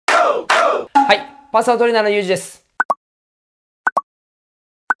パーソナルトレーナーのゆうじです。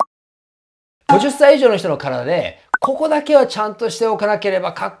50歳以上の人の体で、ここだけはちゃんとしておかなけれ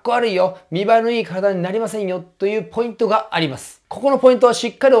ばかっこ悪いよ、見栄えのいい体になりませんよというポイントがあります。ここのポイントはし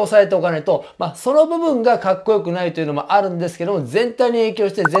っかり押さえておかないと、その部分がかっこよくないというのもあるんですけども、全体に影響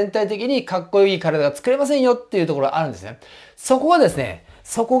して全体的にかっこいい体が作れませんよっていうところがあるんですね。そこがですね、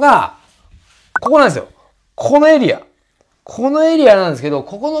ここなんですよ。このエリアなんですけど、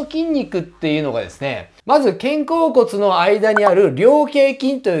ここの筋肉っていうのがですね、まず肩甲骨の間にある菱形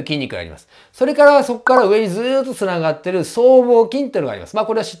筋という筋肉があります。それからそこから上にずーっと繋がっている僧帽筋というのがあります。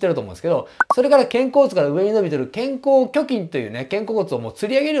これは知ってると思うんですけど、それから肩甲骨から上に伸びている肩甲虚筋というね、肩甲骨をもう吊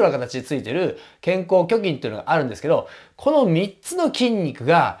り上げるような形でついている肩甲虚筋というのがあるんですけど、この3つの筋肉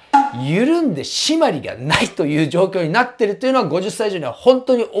が緩んで締まりがないという状況になっているというのは50歳以上には本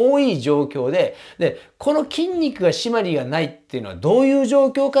当に多い状況で、この筋肉が締まりがないっていうのはどういう状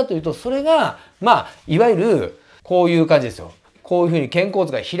況かというと、それが、いわゆるこういう感じですよ。こういうふうに肩甲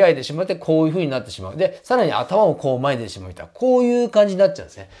骨が開いてしまって、こういうふうになってしまう。で、さらに頭もこう前に出てしまうみたいな、こういう感じになっちゃうん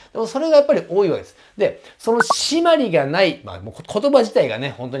ですね。でもそれがやっぱり多いわけです。で、その締まりがない、もう言葉自体が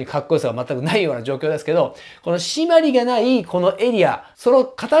ね、本当にかっこよさが全くないような状況ですけど、この締まりがないこのエリア、その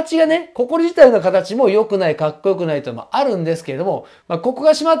形がね、ここ自体の形も良くない、かっこよくないというのもあるんですけれども、ここ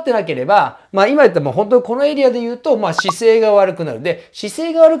が締まってなければ、今言った本当にこのエリアで言うと、姿勢が悪くなる。で、姿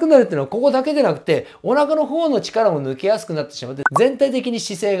勢が悪くなるっていうのはここだけでなくて、お腹の方の力も抜けやすくなってしまって、全体的に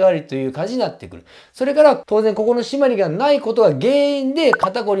姿勢が悪いという感じになってくる。それから当然ここの締まりがないことが原因で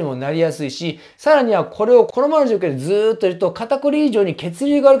肩こりもなりやすいし、さらにはこれをこのままの状況でずーっといると肩こり以上に血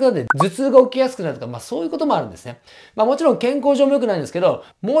流が悪くなって頭痛が起きやすくなるとか、そういうこともあるんですね。もちろん健康上も良くないんですけど、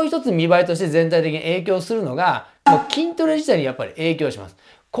もう一つ見栄えとして全体的に影響するのが、筋トレ自体にやっぱり影響します。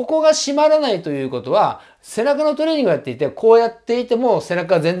ここが締まらないということは、背中のトレーニングをやっていて、こうやっていても背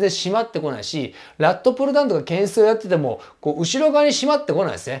中が全然締まってこないし、ラットプルダウンとか懸垂をやってても、後ろ側に締まってこな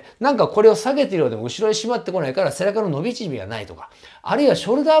いですね。これを下げているようでも後ろに締まってこないから背中の伸び縮みがないとか、あるいはシ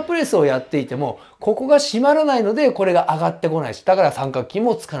ョルダープレスをやっていても、ここが締まらないのでこれが上がってこないし、だから三角筋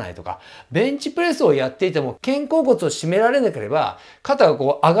もつかないとか、ベンチプレスをやっていても肩甲骨を締められなければ、肩が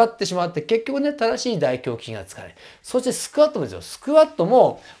上がってしまって結局ね、正しい大胸筋がつかない。そしてスクワットもですよ。スクワット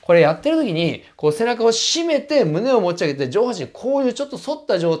も、これやってる時に、背中を締めて胸を持ち上げて上半身こういうちょっと反っ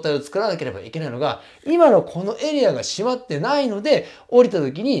た状態を作らなければいけないのが、今のこのエリアが締まってないので、降りた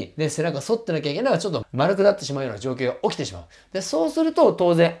時にね、背中が反ってなきゃいけないのがちょっと丸くなってしまうような状況が起きてしまう。で、そうすると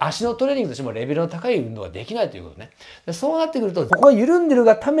当然足のトレーニングとしてもレベルの高い運動ができないということね。で、そうなってくると、ここが緩んでる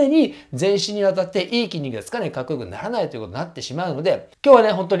がために全身にわたっていい筋肉がつかない、かっこよくならないということになってしまうので、今日は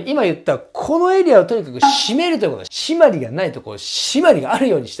ね、本当に今言ったこのエリアをとにかく締めるということ、締まりがないところ、締まりがある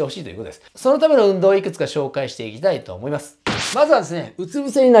ようにしてほしいということです。そのための運動をいくつか紹介していきたいと思います。まずはですね、うつ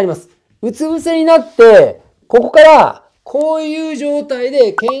伏せになります。うつ伏せになって、ここからこういう状態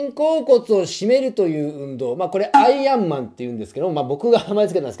で肩甲骨を締めるという運動。これアイアンマンって言うんですけど、僕が名前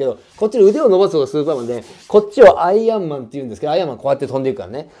付けたんですけど、こっちの腕を伸ばす方がスーパーマンで、こっちをアイアンマンって言うんですけど、アイアンマンこうやって飛んでいくから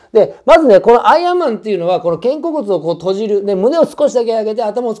ね。で、まずね、このアイアンマンっていうのは、この肩甲骨を閉じる。で、胸を少しだけ上げて、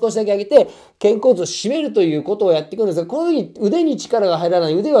頭を少しだけ上げて、肩甲骨を締めるということをやっていくんですが、この時腕に力が入らな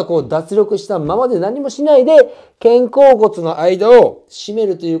い。腕は脱力したままで何もしないで、肩甲骨の間を締め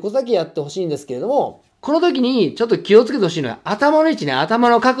るということだけやってほしいんですけれども、この時にちょっと気をつけてほしいのは頭の位置ね、頭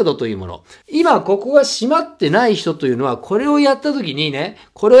の角度というもの。今ここが締まってない人というのは、これをやった時にね、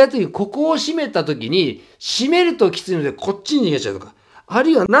ここを締めた時に、締めるときついのでこっちに逃げちゃうとか。ある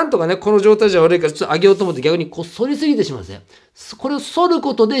いはなんとかね、この状態じゃ悪いからちょっと上げようと思って逆に反りすぎてしまうんですね。これを反る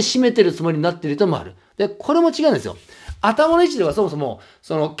ことで締めてるつもりになっている人もある。で、これも違うんですよ。頭の位置ではそもそも、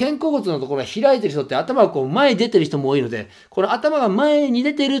その肩甲骨のところが開いてる人って頭が前に出てる人も多いので、この頭が前に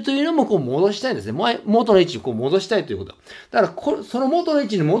出てるというのも戻したいんですね。元の位置に戻したいということ。だからその元の位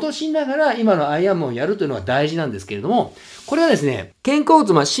置に戻しながら今のアイアンマンをやるというのが大事なんですけれども、これはですね、肩甲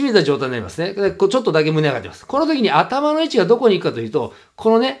骨締めた状態になりますね。でちょっとだけ胸上がってます。この時に頭の位置がどこに行くかというと、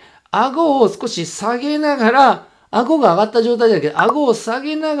このね、顎を少し下げながら、顎が上がった状態だけど、顎を下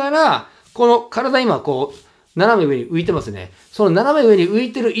げながら、この体今斜め上に浮いてますね。その斜め上に浮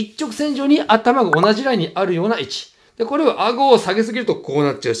いてる一直線上に頭が同じラインにあるような位置。で、これを顎を下げすぎるとこう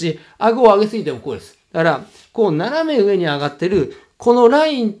なっちゃうし、顎を上げすぎてもこうです。だから、斜め上に上がってる、このラ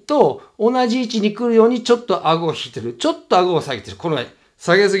インと同じ位置に来るようにちょっと顎を引いてる。ちょっと顎を下げてる。このライン。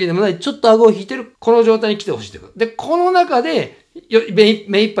下げすぎでもない。ちょっと顎を引いてる。この状態に来てほしいということ。で、この中で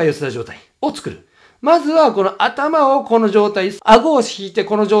目いっぱい寄せた状態を作る。まずはこの頭をこの状態、顎を引いて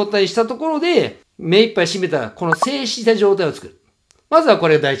この状態にしたところで、目いっぱい締めたこの静止した状態を作る。まずはこ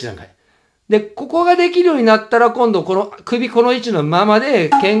れが第一段階。で、ここができるようになったら今度この首この位置のままで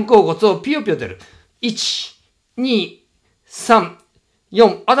肩甲骨をピヨピヨとやる。1、2、3、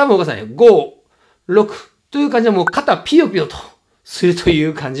4、頭動かさない。5、6という感じでもう肩ピヨピヨとするとい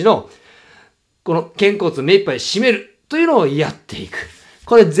う感じの、この肩甲骨を目いっぱい締めるというのをやっていく。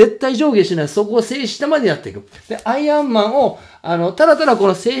これ絶対上下しない。そこを静止したまでやっていく。で、アイアンマンを、ただただこ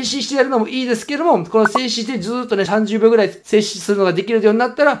の静止してやるのもいいですけども、この静止してずーっとね、30秒ぐらい静止するのができるようにな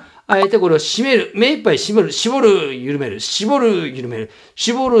ったら、あえてこれを締める。目いっぱい締める。絞る、緩める。絞る、緩める。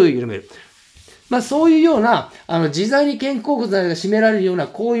絞る、緩める。まあそういうような、自在に肩甲骨が締められるような、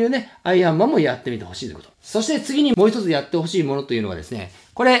こういうね、アイアンマンもやってみてほしいということ。そして次にもう一つやってほしいものというのがですね、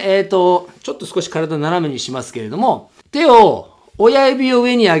これ、ちょっと少し体斜めにしますけれども、手を親指を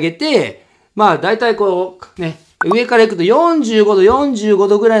上に上げて、まあ大体こう、ね、上から行くと45度、45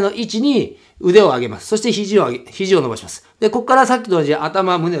度ぐらいの位置に腕を上げます。そして肘を伸ばします。で、ここからさっきと同じ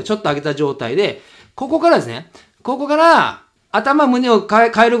頭、胸をちょっと上げた状態で、ここからですね、ここから、頭、胸を変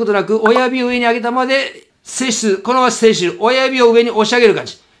えることなく、親指を上に上げたままで、このまま静止する。親指を上に押し上げる感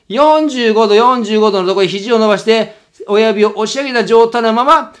じ。45度、45度のところに肘を伸ばして、親指を押し上げた状態のま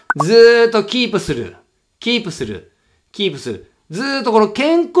ま、ずーっとキープする。キープする。キープする。ずーっとこの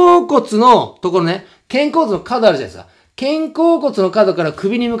肩甲骨のところね、肩甲骨の角あるじゃないですか。肩甲骨の角から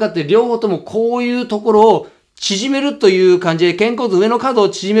首に向かって両方ともこういうところを縮めるという感じで、肩甲骨上の角を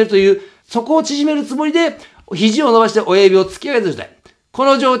縮めるという、そこを縮めるつもりで、肘を伸ばして親指を突き上げた状態。こ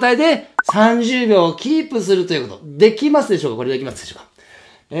の状態で30秒キープするということ。できますでしょうか？これできますでしょ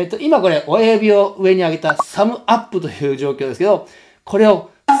うか？今これ親指を上に上げたサムアップという状況ですけど、これを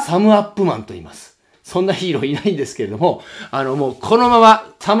サムアップマンと言います。そんなヒーローいないんですけれども、もうこのま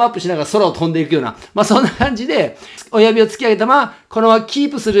まサムアップしながら空を飛んでいくような、まあそんな感じで、親指を突き上げたまま、このままキ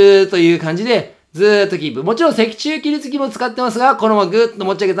ープするという感じで、ずーっとキープ。もちろん脊柱起立筋も使ってますが、このままぐーっと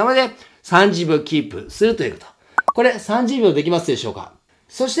持ち上げたままで30秒キープするということ。これ30秒できますでしょうか？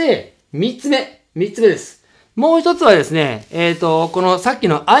そして、3つ目です。もう一つはですね、このさっき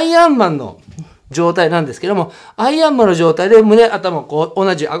のアイアンマンの状態なんですけども、アイアンマンの状態で胸、頭をこう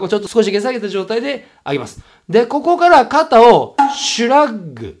同じ、顎ちょっと少し下げた状態で上げます。で、ここから肩をシュラ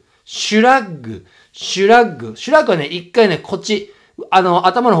ッグはね、一回ね、こっち、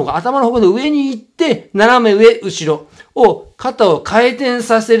頭の方の上に行って、斜め上、後ろを、肩を回転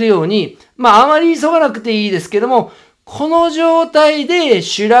させるように、まあ、あまり急がなくていいですけども、この状態で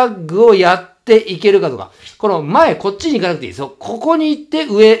シュラッグをやっていけるかとか、この前、こっちに行かなくていいですよ。ここに行って、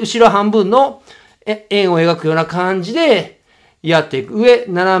上、後ろ半分の円を描くような感じでやっていく。上、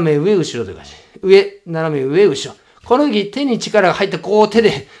斜め上、後ろという感じ。上、斜め上、後ろ。この時手に力が入ってこう手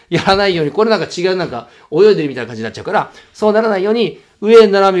でやらないように、これなんか違うなんか泳いでるみたいな感じになっちゃうから、そうならないように、上、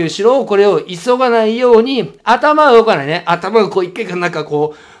斜め、後ろをこれを急がないように、頭は動かないね。頭がこう一回かなんか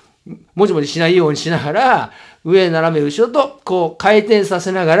こう、もじもじしないようにしながら、上、斜め、後ろとこう回転さ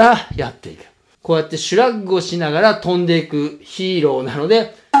せながらやっていく。こうやってシュラッグをしながら飛んでいくヒーローなの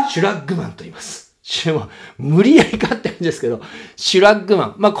で、シュラッグマンと言います。無理やりかって言うんですけど、シュラッグマ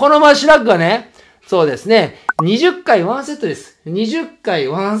ン。まあ、このままシュラッグはね、そうですね。20回ワンセットです。20回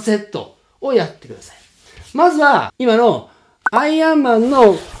ワンセットをやってください。まずは、今のアイアンマン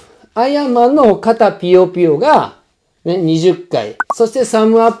の肩ピヨピヨが、ね、20回。そしてサ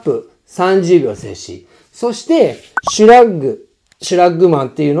ムアップ30秒静止。そして、シュラッグマン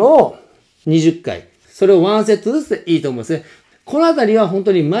っていうのを20回。それをワンセットずつでいいと思いますね。このあたりは本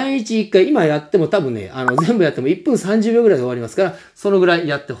当に毎日1回、今やっても多分ね、全部やっても1分30秒ぐらいで終わりますから、そのぐらい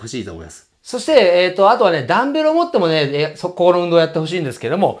やってほしいと思います。そして、あとはね、ダンベルを持ってもね、ここの運動をやってほしいんですけ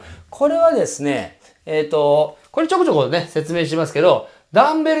ども、これはですね、これちょこちょこね、説明しますけど、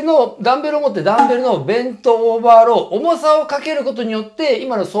ダンベルを持ってダンベルのベントオーバーロー、重さをかけることによって、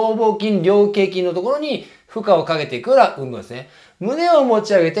今の僧帽筋、両頸筋のところに負荷をかけていくような運動ですね。胸を持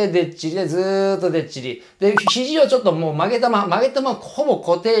ち上げて、でっちりで、ずーっとでっちり。で、肘をちょっともう曲げたままほぼ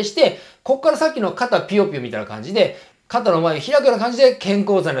固定して、ここからさっきの肩ピヨピヨみたいな感じで、肩の前に開くような感じで、肩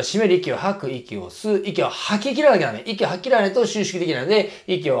甲骨の締める息を吐く、息を吸う、息を吐き切らなきゃダメ。息を吐き切らないと収縮できないので、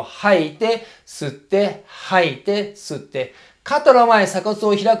息を吐いて、吸って、吐いて、吸って、肩の前、鎖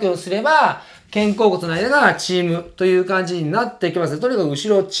骨を開くようにすれば、肩甲骨の間がチームという感じになってきます。とにかく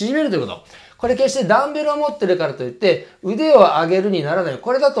後ろを縮めるということ。これ決してダンベルを持ってるからといって腕を上げるにならない。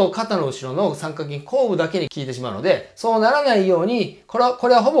これだと肩の後ろの三角筋後部だけに効いてしまうので、そうならないように、これ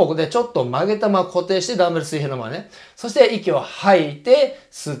はほぼここでちょっと曲げたまま固定してダンベル水平のままね。そして息を吐いて、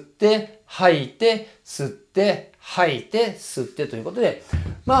吸って、吐いて、吸って、吐いて、吸ってということで、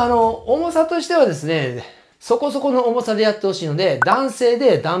重さとしてはですね、そこそこの重さでやってほしいので、男性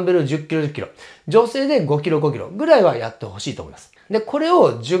でダンベル10キロ10キロ、女性で5キロ5キロぐらいはやってほしいと思います。で、これ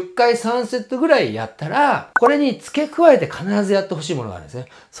を10回3セットぐらいやったら、これに付け加えて必ずやってほしいものがあるんですね。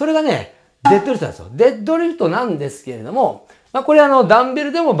それがね、デッドリフトなんですよ。デッドリフトなんですけれども、これダンベ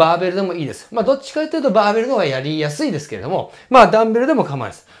ルでもバーベルでもいいです。どっちかというとバーベルの方がやりやすいですけれども、ダンベルでも構わない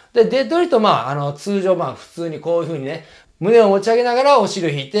です。で、デッドリフト、通常、普通にこういう風にね、胸を持ち上げながらお尻を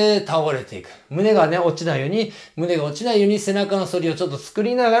引いて倒れていく。胸がね、落ちないように背中の反りをちょっと作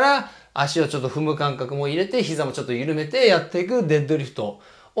りながら、足をちょっと踏む感覚も入れて、膝もちょっと緩めてやっていくデッドリフト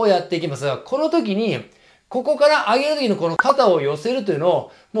をやっていきますが、この時に、ここから上げる時のこの肩を寄せるというの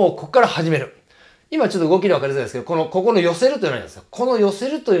を、もうここから始める。今ちょっと動きで分かりづらいですけど、ここの寄せるというのがあるんですよ。この寄せ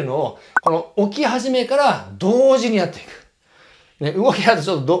るというのを、この起き始めから同時にやっていく。ね、動きだとち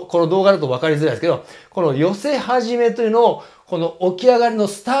ょっとこの動画だと分かりづらいですけど、この寄せ始めというのを、この起き上がりの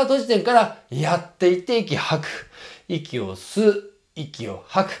スタート時点からやっていって息吐く。息を吸う。息を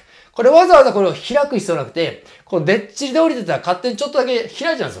吐く。これわざわざこれを開く必要なくて、こうでっちりで降りてたら勝手にちょっとだけ開いち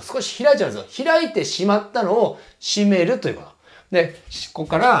ゃうんですよ。少し開いちゃうんですよ。開いてしまったのを締めるということ。で、ここ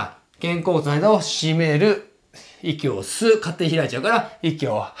から肩甲骨の間を締める。息を吸う。勝手に開いちゃうから、息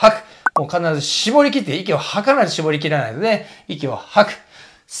を吐く。もう必ず絞り切って、息を吐かないと絞り切らないので、息を吐く。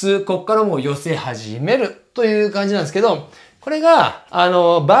吸う。ここからもう寄せ始めるという感じなんですけど、これが、バ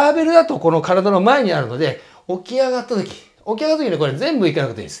ーベルだとこの体の前にあるので、起き上がった時ね、これ全部いかな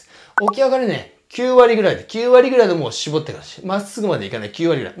くていいです。起き上がりね、9割ぐらいでもう絞ってからまっすぐまでいかない9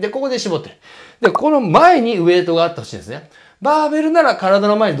割ぐらい。で、ここで絞ってる。で、この前にウェイトがあってほしいんですね。バーベルなら体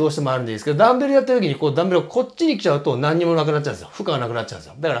の前にどうしてもあるんでいいですけど、ダンベルやってる時にダンベルをこっちに来ちゃうと何にもなくなっちゃうんですよ。負荷がなくなっちゃうんです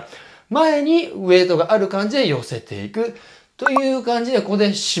よ。だから、前にウェイトがある感じで寄せていくという感じで、ここで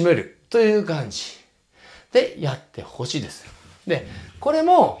締めるという感じでやってほしいです。で、これ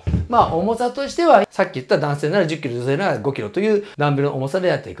も、重さとしては、さっき言った男性なら10キロ、女性なら5キロというダンベルの重さで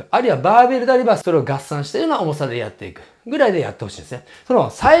やっていく。あるいはバーベルであれば、それを合算したような重さでやっていく。ぐらいでやってほしいですね。その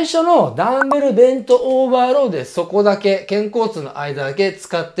最初のダンベルベントオーバーローでそこだけ、肩甲骨の間だけ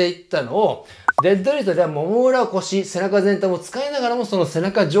使っていったのを、デッドリフトではもも裏、腰、背中全体も使いながらもその背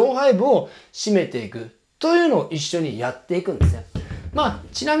中上背部を締めていくというのを一緒にやっていくんですね。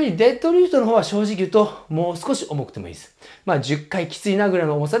ちなみにデッドリフトの方は正直言うともう少し重くてもいいです。10回きついなぐらい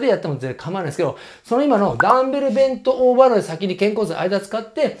の重さでやっても全然構わないんですけど、その今のダンベルベントオーバーローで先に肩甲骨の間使っ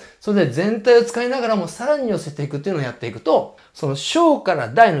て、それで全体を使いながらもさらに寄せていくっていうのをやっていくと、その小から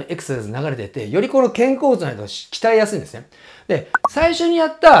大のエクササイズ流れてて、よりこの肩甲骨の間を鍛えやすいんですね。で、最初にや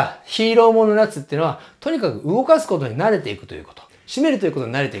ったヒーローもののやつっていうのは、とにかく動かすことに慣れていくということ。締めるということ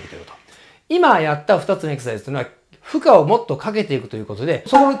に慣れていくということ。今やった2つのエクササイズというのは、負荷をもっとかけていくということで、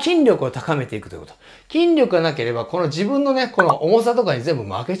そこの筋力を高めていくということ。筋力がなければ、この自分のね、この重さとかに全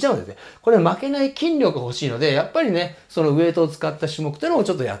部負けちゃうんですね。これ負けない筋力が欲しいので、やっぱりね、そのウェイトを使った種目というのを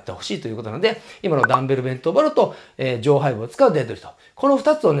ちょっとやってほしいということなので、今のダンベルベントバルと、上背部を使うデッドリフト。この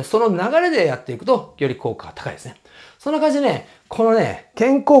2つをね、その流れでやっていくと、より効果が高いですね。そんな感じでね、このね、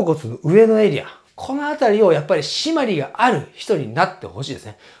肩甲骨の上のエリア、このあたりをやっぱり締まりがある人になってほしいです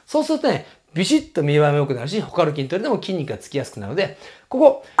ね。そうするとね、ビシッと見栄えも良くなるし、他の筋トレでも筋肉がつきやすくなるので、こ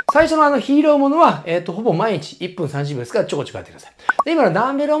こ、最初のヒーローものは、ほぼ毎日1分30秒ですからちょこちょこやってください。で、今の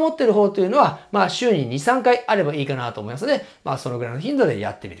ダンベルを持ってる方というのは、週に2、3回あればいいかなと思いますので、そのぐらいの頻度で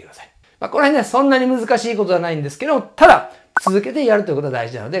やってみてください。この辺ね、そんなに難しいことはないんですけど、ただ、続けてやるということは大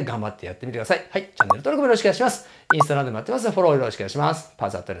事なので、頑張ってやってみてください。はい。チャンネル登録もよろしくお願いします。インスタなどでもやってます。フォローよろしくお願いします。パー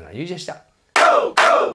ソナルトレーナーゆうじでした。